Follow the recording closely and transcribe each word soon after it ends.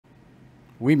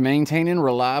We maintaining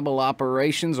reliable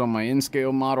operations on my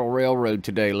N-scale model railroad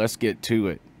today. Let's get to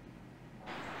it.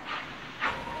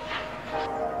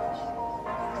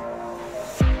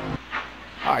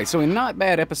 Alright, so in Not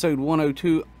Bad episode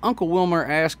 102, Uncle Wilmer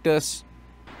asked us,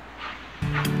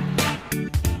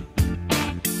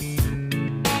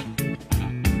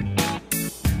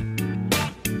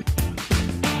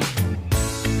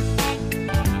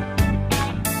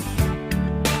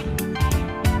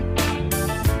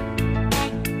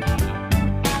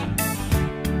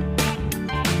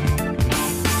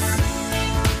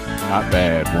 Not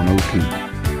Bad 102.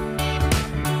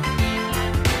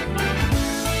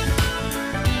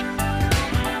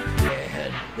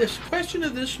 And this question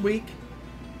of this week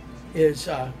is,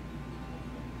 I'm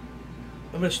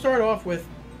going to start off with,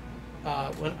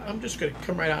 I'm just going to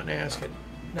come right out and ask it.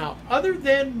 Now, other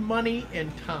than money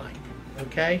and time,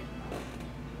 okay?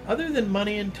 Other than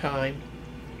money and time,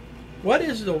 what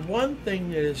is the one thing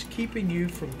that is keeping you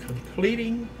from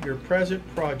completing your present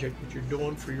project that you're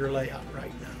doing for your layout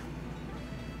right now?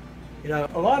 You know,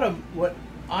 a lot of what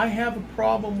I have a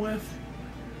problem with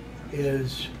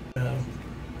is,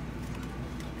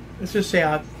 let's just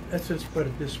put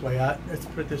it this way. I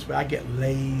get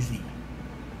lazy,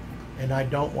 and I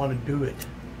don't want to do it,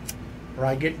 or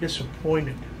I get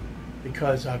disappointed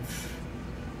because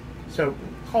so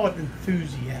call it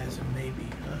enthusiasm, maybe.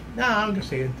 No, I'm gonna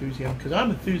say enthusiasm because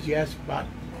I'm enthusiastic about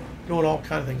doing all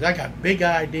kinds of things. I got big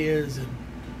ideas,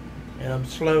 and I'm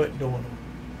slow at doing them.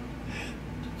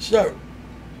 So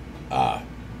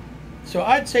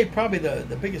I'd say probably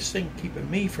the biggest thing keeping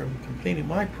me from completing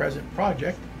my present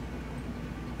project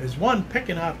is, one,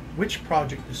 picking out which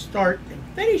project to start and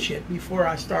finish it before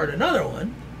I start another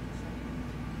one.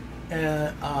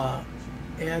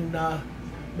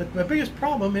 But my biggest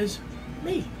problem is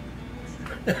me.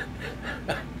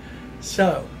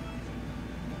 So,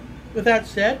 with that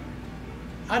said,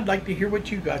 I'd like to hear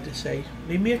what you got to say.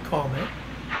 Leave me a comment.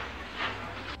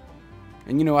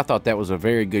 And you know, I thought that was a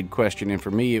very good question, and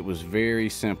for me it was very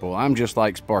simple. I'm just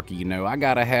like Sparky, you know, I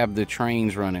gotta have the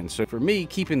trains running. So for me,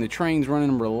 keeping the trains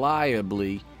running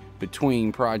reliably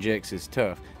between projects is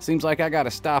tough. Seems like I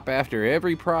gotta stop after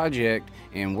every project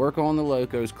and work on the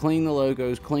locos, clean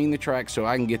the track so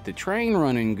I can get the train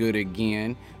running good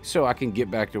again so I can get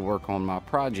back to work on my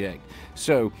project.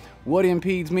 So what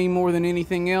impedes me more than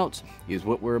anything else is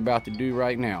what we're about to do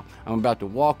right now. I'm about to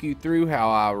walk you through how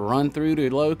I run through the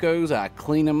locos, I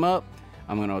clean them up.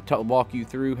 I'm going to walk you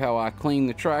through how I clean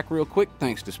the track real quick,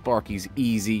 thanks to Sparky's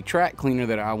easy track cleaner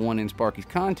that I won in Sparky's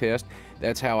contest.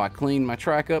 That's how I clean my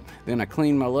track up, then I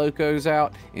clean my locos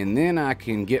out, and then I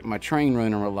can get my train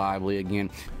running reliably again.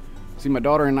 See, my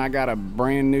daughter and I got a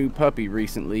brand new puppy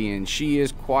recently, and she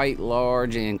is quite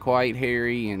large and quite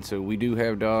hairy, and so we do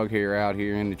have dog hair out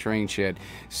here in the train shed.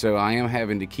 So I am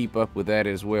having to keep up with that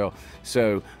as well.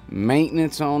 So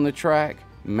maintenance on the track,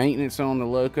 maintenance on the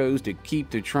locos to keep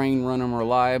the train running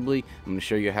reliably. I'm going to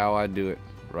show you how I do it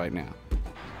right now.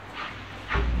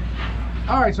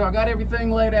 Alright, so I got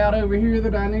everything laid out over here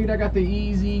that I need. I got the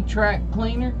Easy Track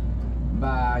Cleaner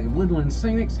by Woodland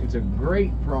Scenics. It's a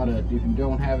great product. If you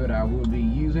don't have it, I will be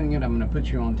using it. I'm going to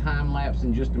put you on time lapse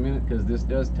in just a minute because this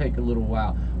does take a little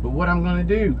while. But what I'm going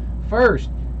to do first,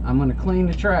 I'm going to clean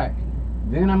the track.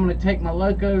 Then I'm going to take my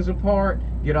locos apart,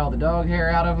 get all the dog hair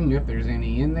out of them if there's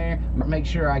any in there. Make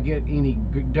sure I get any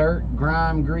dirt,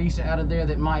 grime, grease out of there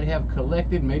that might have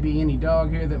collected. Maybe any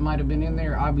dog hair that might have been in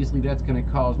there. Obviously that's going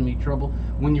to cause me trouble.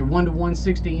 When you're 1 to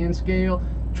 160 in scale,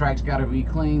 track's got to be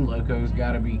clean, locos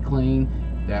got to be clean.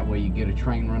 That way you get a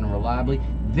train running reliably.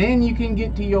 Then you can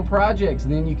get to your projects.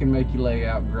 Then you can make your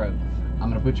layout grow. I'm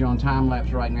going to put you on time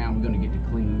lapse right now. I'm going to get to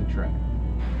cleaning the track.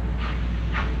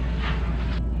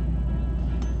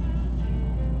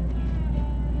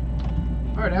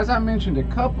 Alright, as I mentioned a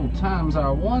couple times, I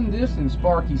won this in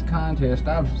Sparky's contest.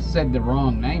 I've said the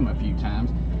wrong name a few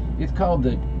times. It's called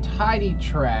the Tidy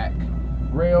Track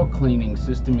Rail Cleaning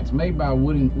System. It's made by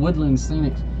Woodland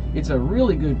Scenics. It's a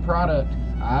really good product.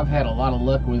 I've had a lot of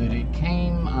luck with it. It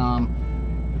came,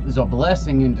 it was a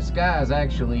blessing in disguise,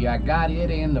 actually. I got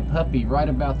it and the puppy right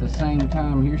about the same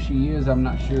time. Here she is. I'm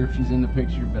not sure if she's in the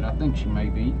picture, but I think she may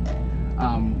be.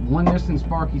 Won this in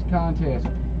Sparky's contest.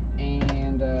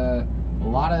 And a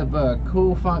lot of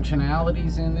cool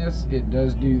functionalities in this. It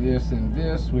does do this and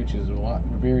this, which is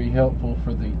very helpful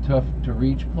for the tough to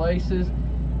reach places.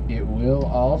 It will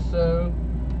also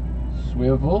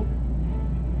swivel.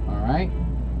 Alright,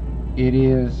 it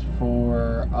is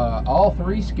for all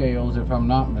 3 scales if I'm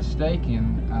not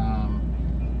mistaken,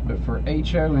 but for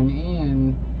HO and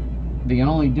N the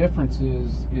only difference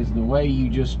is the way you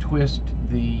just twist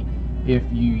the If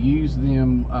you use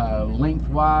them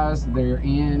lengthwise, they're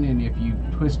N, and if you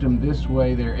twist them this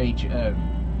way, they're HO.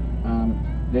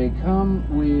 They come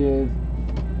with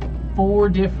 4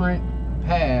 different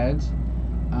pads.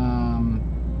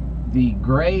 The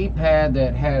gray pad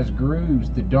that has grooves,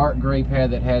 the dark gray pad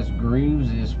that has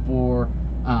grooves, is for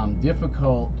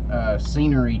difficult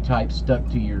scenery type stuck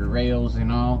to your rails and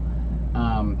all.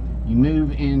 You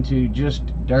move into just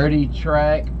dirty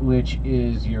track, which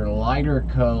is your lighter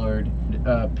colored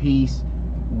piece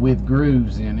with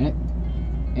grooves in it.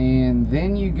 And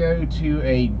then you go to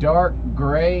a dark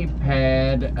gray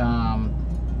pad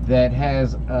that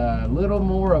has a little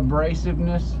more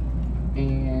abrasiveness,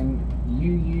 and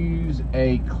you use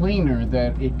a cleaner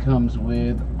that it comes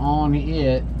with on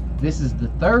it. This is the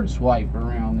 3rd swipe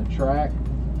around the track.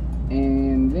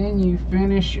 And then you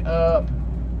finish up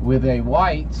with a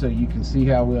white, so you can see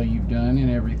how well you've done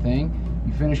and everything.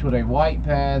 You finish with a white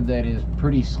pad that is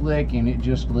pretty slick, and it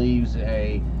just leaves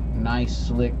a nice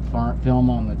slick film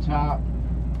on the top.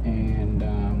 And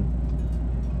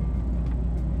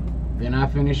then I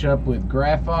finish up with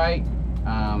graphite.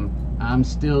 I'm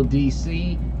still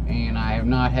DC, and I have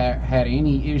not had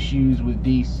any issues with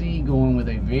DC, going with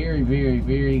a very, very,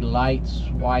 very light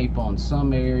swipe on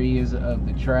some areas of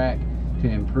the track to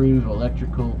improve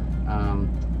electrical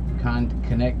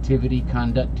conductivity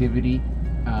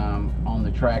on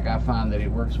the track. I find that it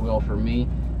works well for me.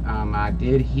 I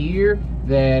did hear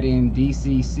that in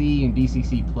DCC and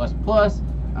DCC++,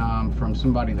 from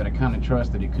somebody that I kind of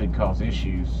trust, that it could cause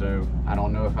issues, so I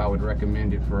don't know if I would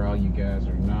recommend it for all you guys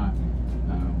or not.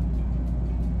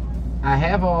 I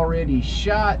have already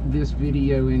shot this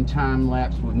video in time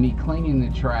lapse with me cleaning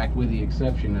the track, with the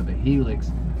exception of the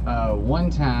helix, one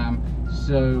time,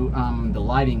 so the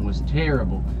lighting was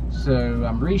terrible. So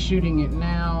I'm reshooting it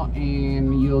now,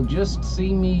 and you'll just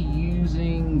see me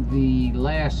using the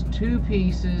last 2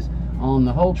 pieces on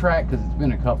the whole track because it's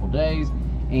been a couple days,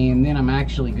 and then I'm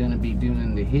actually going to be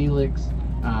doing the helix.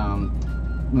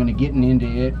 I'm going to get into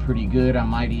it pretty good. I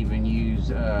might even use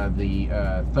the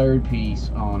 3rd piece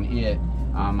on it.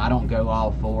 I don't go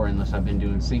all 4 unless I've been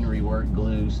doing scenery work,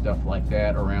 glue, stuff like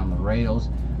that around the rails,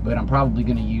 but I'm probably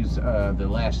going to use the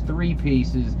last 3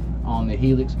 pieces on the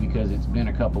helix because it's been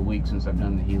a couple weeks since I've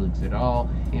done the helix at all,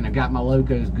 and I got my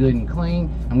locos good and clean.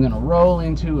 I'm going to roll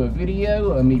into a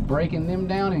video of me breaking them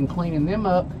down and cleaning them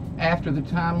up after the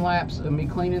time lapse of me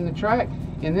cleaning the track,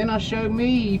 and then I'll show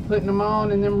me putting them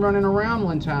on and them running around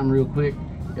one time real quick.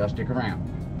 Y'all stick around.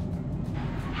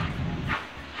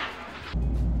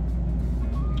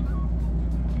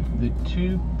 The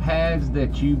 2 pads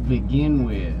that you begin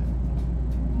with,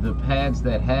 the pads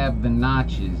that have the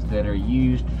notches that are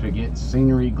used to get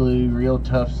scenery glue, real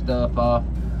tough stuff off,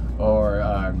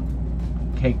 or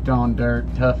caked on dirt,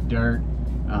 tough dirt,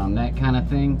 that kind of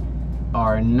thing,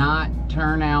 are not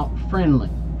turnout friendly.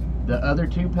 The other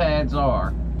 2 pads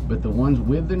are, but the ones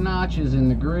with the notches and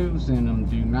the grooves in them,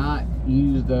 do not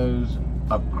use those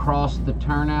across the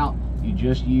turnout. You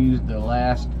just use the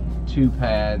last 2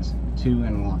 pads, 2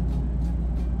 and 1.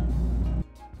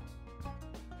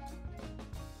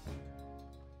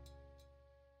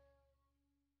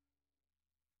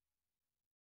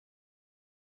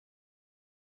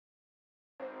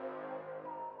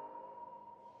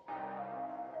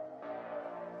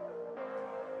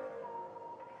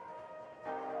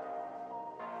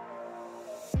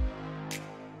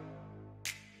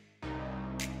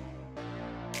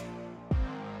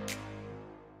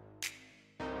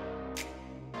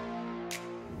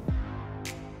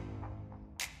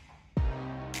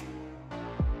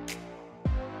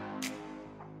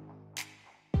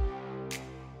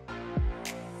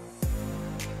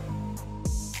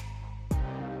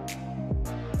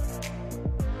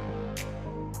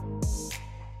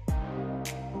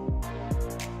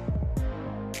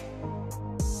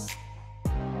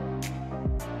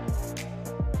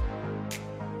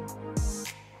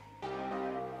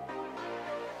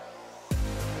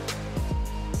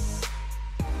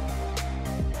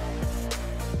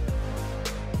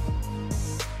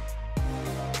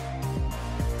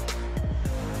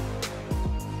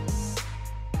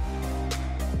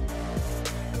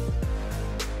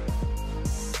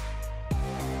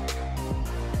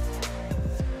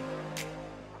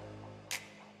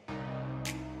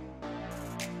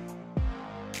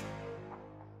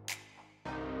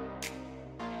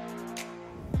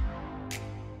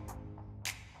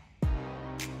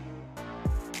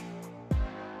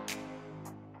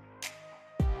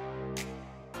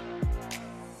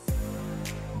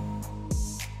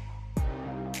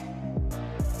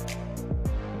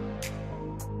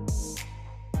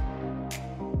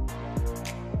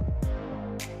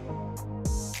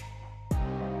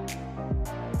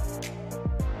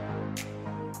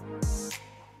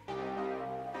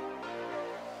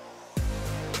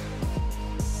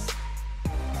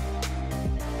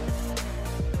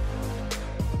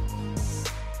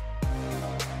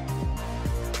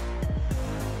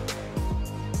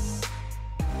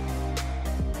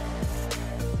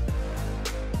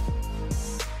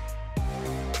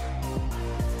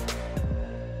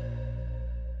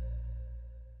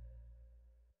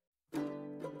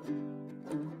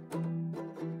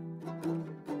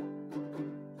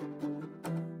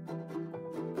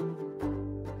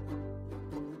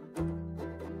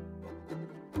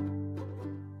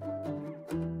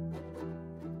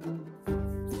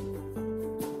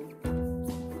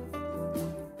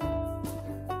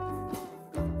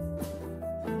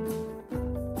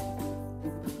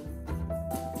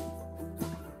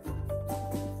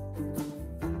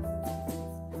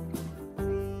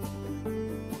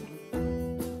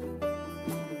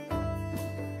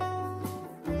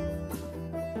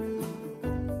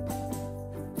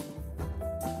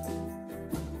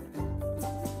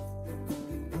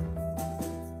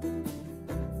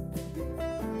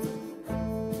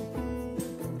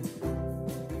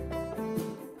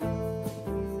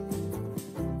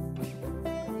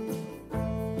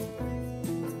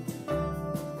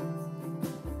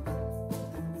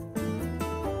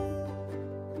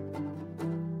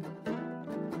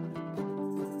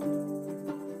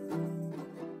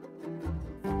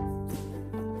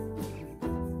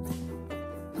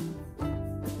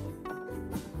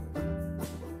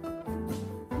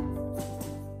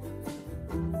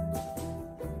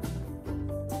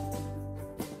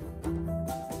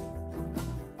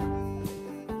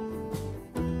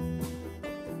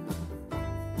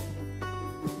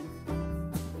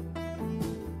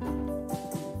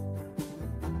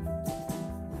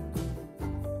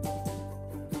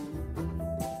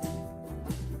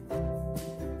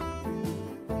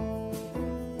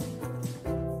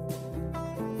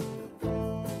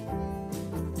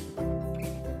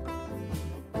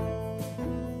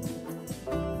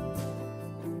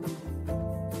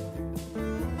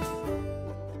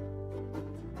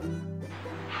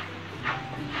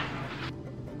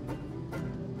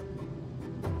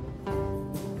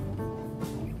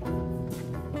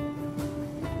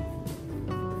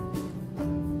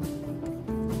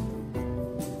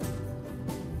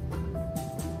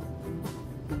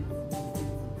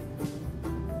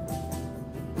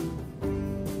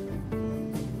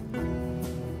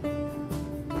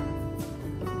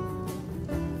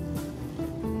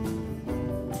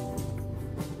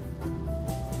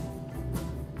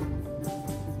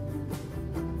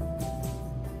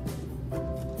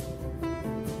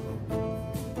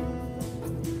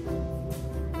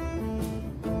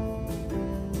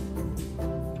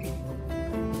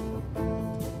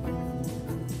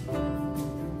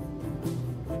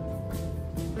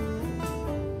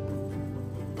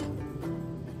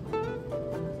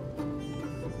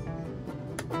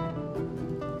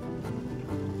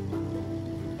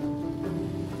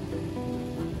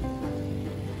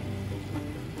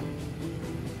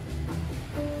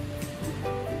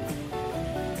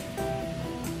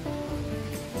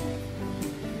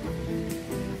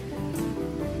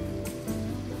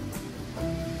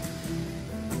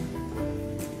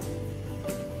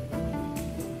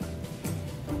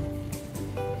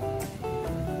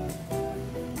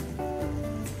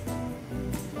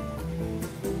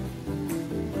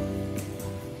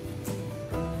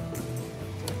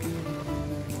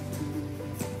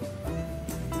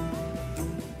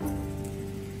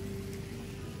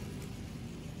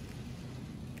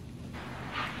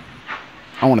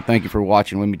 I want to thank you for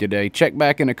watching with me today. Check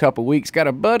back in a couple weeks. Got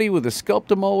a buddy with a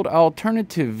Sculpt-A-Mold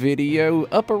alternative video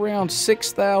up around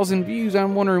 6,000 views.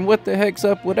 I'm wondering what the heck's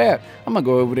up with that. I'm going to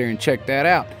go over there and check that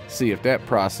out, see if that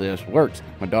process works.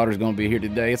 My daughter's going to be here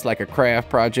today. It's like a craft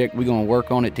project. We're going to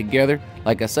work on it together.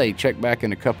 Like I say, check back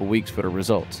in a couple weeks for the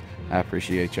results. I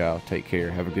appreciate y'all. Take care.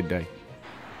 Have a good day.